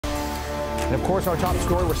And of course, our top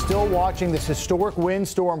story, we're still watching this historic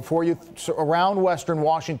windstorm for you around western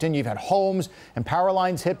Washington. You've had homes and power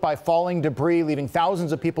lines hit by falling debris, leaving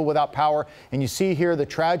thousands of people without power. And you see here the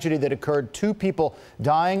tragedy that occurred. 2 people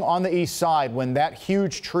dying on the east side when that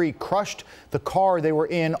huge tree crushed the car they were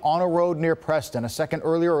in on a road near Preston. A second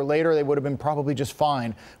earlier or later, they would have been probably just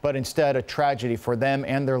fine. But instead, a tragedy for them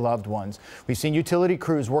and their loved ones. We've seen utility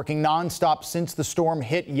crews working nonstop since the storm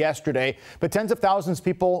hit yesterday. But tens of thousands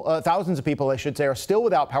of people, I should say, are still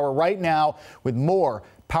without power right now, with more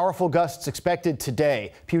powerful gusts expected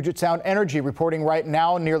today. Puget Sound Energy reporting right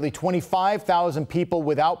now nearly 25,000 people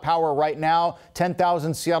without power right now,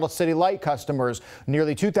 10,000 Seattle City Light customers,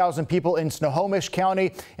 nearly 2,000 people in Snohomish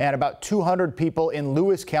County, and about 200 people in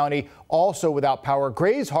Lewis County also without power.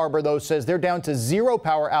 Grays Harbor, though, says they're down to 0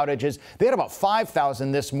 power outages. They had about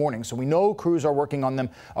 5,000 this morning, so we know crews are working on them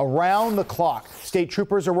around the clock. State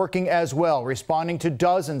troopers are working as well, responding to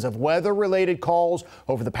dozens of weather-related calls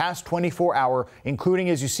over the past 24 hours, including,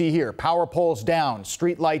 as you see here, power poles down,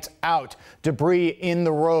 street lights out, debris in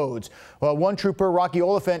the roads. Well, one trooper, Rocky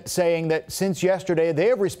Oliphant, saying that since yesterday, they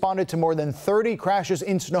have responded to more than 30 crashes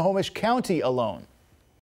in Snohomish County alone.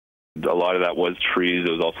 A lot of that was trees.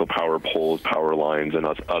 There was also power poles, power lines, and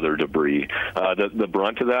other debris. The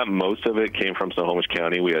brunt of that, most of it came from Snohomish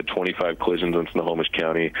County. We had 25 collisions in Snohomish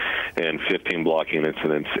County and 15 blocking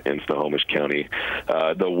incidents in Snohomish County.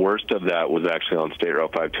 The worst of that was actually on State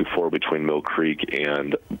Route 524 between Mill Creek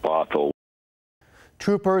and Bothell.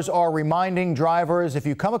 Troopers are reminding drivers, if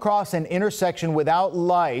you come across an intersection without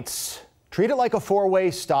lights, treat it like a 4-way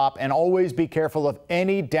stop and always be careful of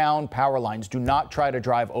any down power lines. Do not try to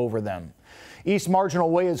drive over them. East Marginal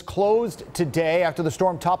Way is closed today after the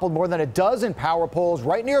storm toppled more than a dozen power poles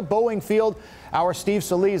right near Boeing Field. Our Steve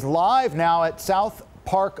Solis live now at South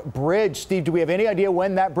Park Bridge. Steve, do we have any idea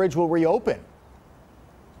when that bridge will reopen?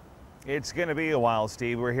 It's going to be a while,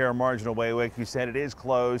 Steve. We're here at Marginal Way. Like you said, it is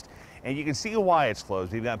closed. And you can see why it's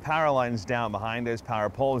closed. We've got power lines down behind us, power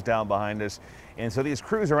poles down behind us. And so these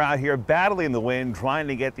crews are out here battling the wind, trying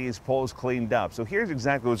to get these poles cleaned up. So here's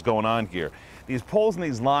exactly what's going on here. These poles and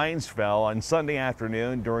these lines fell on Sunday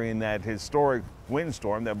afternoon during that historic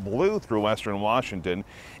windstorm that blew through western Washington.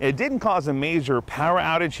 It didn't cause a major power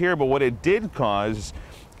outage here, but what it did cause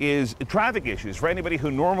is traffic issues for anybody who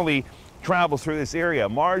normally travels through this area.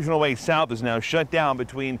 Marginal Way South is now shut down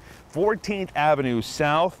between 14th Avenue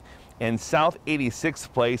South and South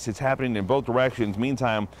 86th Place. It's happening in both directions.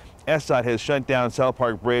 Meantime, SDOT has shut down South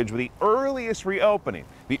Park Bridge with the earliest reopening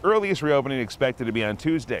expected to be on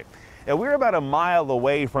Tuesday. And we're about a mile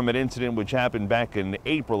away from an incident which happened back in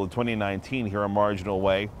April of 2019 here on Marginal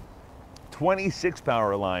Way. 26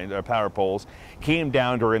 power poles came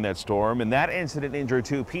down during that storm, and that incident injured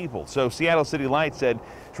 2 people. So Seattle City Light said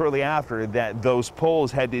shortly after that those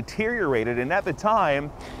poles had deteriorated, and at the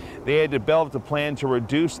time they had developed a plan to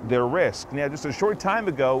reduce their risk. Now, just a short time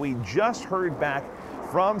ago, we just heard back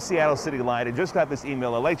from Seattle City Light. I just got this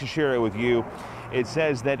email. I'd like to share it with you. It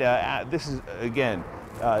says that this is, again,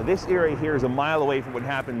 this area here is a mile away from what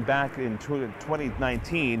happened back in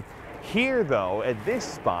 2019. Here, though, at this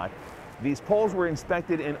spot, these poles were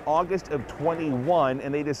inspected in August of 21,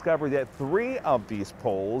 and they discovered that 3 of these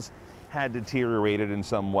poles had deteriorated in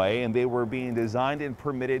some way, and they were being designed and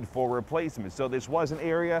permitted for replacement. So this was an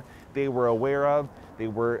area they were aware of. They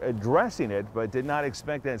were addressing it, but did not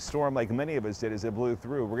expect that storm like many of us did as it blew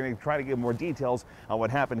through. We're going to try to give more details on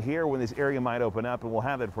what happened here, when this area might open up, and we'll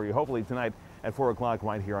have that for you hopefully tonight at 4 o'clock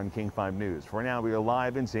right here on King 5 News. For now, we are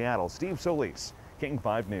live in Seattle. Steve Solis, King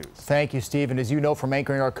 5 News. Thank you, Steve. And as you know from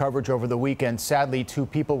anchoring our coverage over the weekend, sadly, 2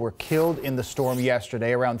 people were killed in the storm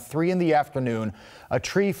yesterday. Around 3 in the afternoon, a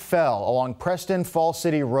tree fell along Preston Fall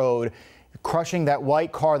City Road, crushing that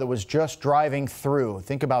white car that was just driving through.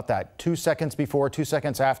 Think about that. 2 seconds before, 2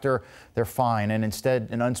 seconds after, they're fine. And instead,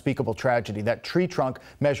 an unspeakable tragedy. That tree trunk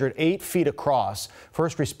measured 8 feet across.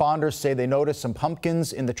 First responders say they noticed some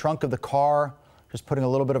pumpkins in the trunk of the car. Just putting a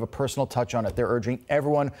little bit of a personal touch on it. They're urging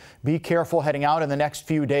everyone, be careful heading out in the next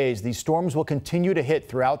few days. These storms will continue to hit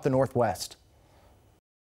throughout the Northwest.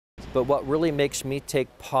 But what really makes me take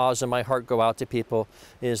pause and my heart go out to people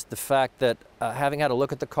is the fact that having had a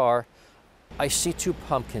look at the car, I see 2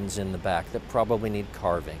 pumpkins in the back that probably need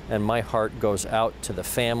carving. And my heart goes out to the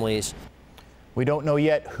families. We don't know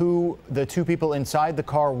yet who the 2 people inside the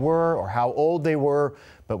car were or how old they were,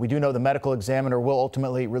 but we do know the medical examiner will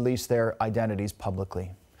ultimately release their identities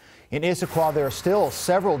publicly. In Issaquah, there are still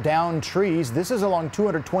several downed trees. This is along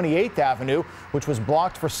 228th Avenue, which was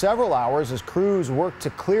blocked for several hours as crews worked to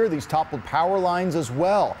clear these toppled power lines as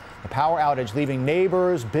well. The power outage leaving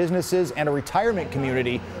neighbors, businesses, and a retirement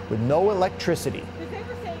community with no electricity.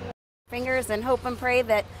 Fingers and hope and pray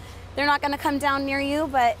that they're not going to come down near you,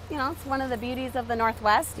 but you know, it's one of the beauties of the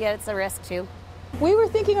Northwest, yet it's a risk too. We were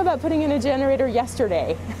thinking about putting in a generator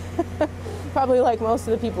yesterday, probably like most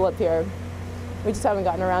of the people up here. We just haven't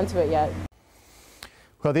gotten around to it yet.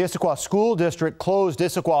 Well, the Issaquah School District closed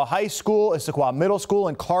Issaquah High School, Issaquah Middle School,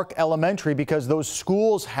 and Clark Elementary because those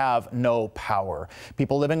schools have no power.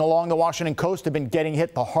 People living along the Washington coast have been getting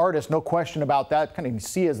hit the hardest, no question about that. Kind of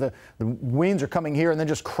see as the winds are coming here and then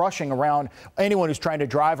just crushing around anyone who's trying to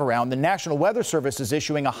drive around. The National Weather Service is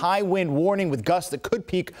issuing a high wind warning with gusts that could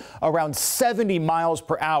peak around 70 miles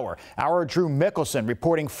per hour. Our Drew Mickelson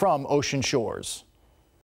reporting from Ocean Shores.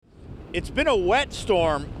 It's been a wet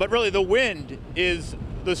storm, but really the wind is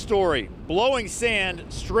the story. Blowing sand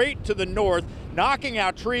straight to the north, knocking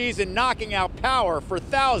out trees and knocking out power for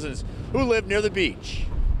thousands who live near the beach.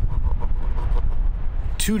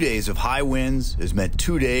 2 days of high winds has meant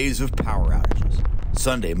 2 days of power outages.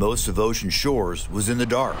 Sunday, most of Ocean Shores was in the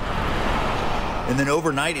dark. And then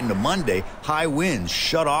overnight into Monday, high winds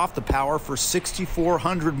shut off the power for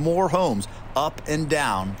 6,400 more homes up and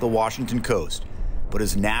down the Washington coast. But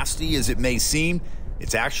as nasty as it may seem,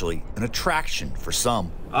 it's actually an attraction for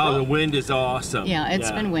some. Oh, the wind is awesome. Yeah, it's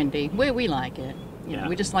been windy. We like it. You know,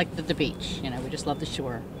 we just like the beach. You know, we just love the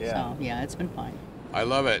shore. Yeah. So, yeah, it's been fine. I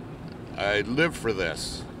love it. I live for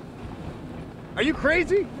this. Are you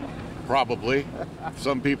crazy? Probably.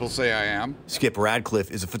 Some people say I am. Skip Radcliffe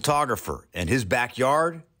is a photographer, and his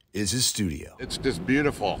backyard is his studio. It's just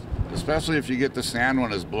beautiful, especially if you get the sand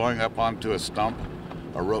when it's blowing up onto a stump,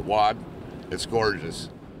 a root wad. It's gorgeous.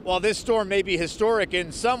 While this storm may be historic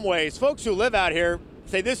in some ways, folks who live out here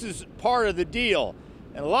say this is part of the deal.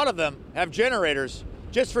 And a lot of them have generators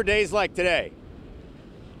just for days like today.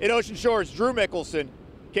 In Ocean Shores, Drew Mickelson,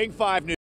 King 5 News.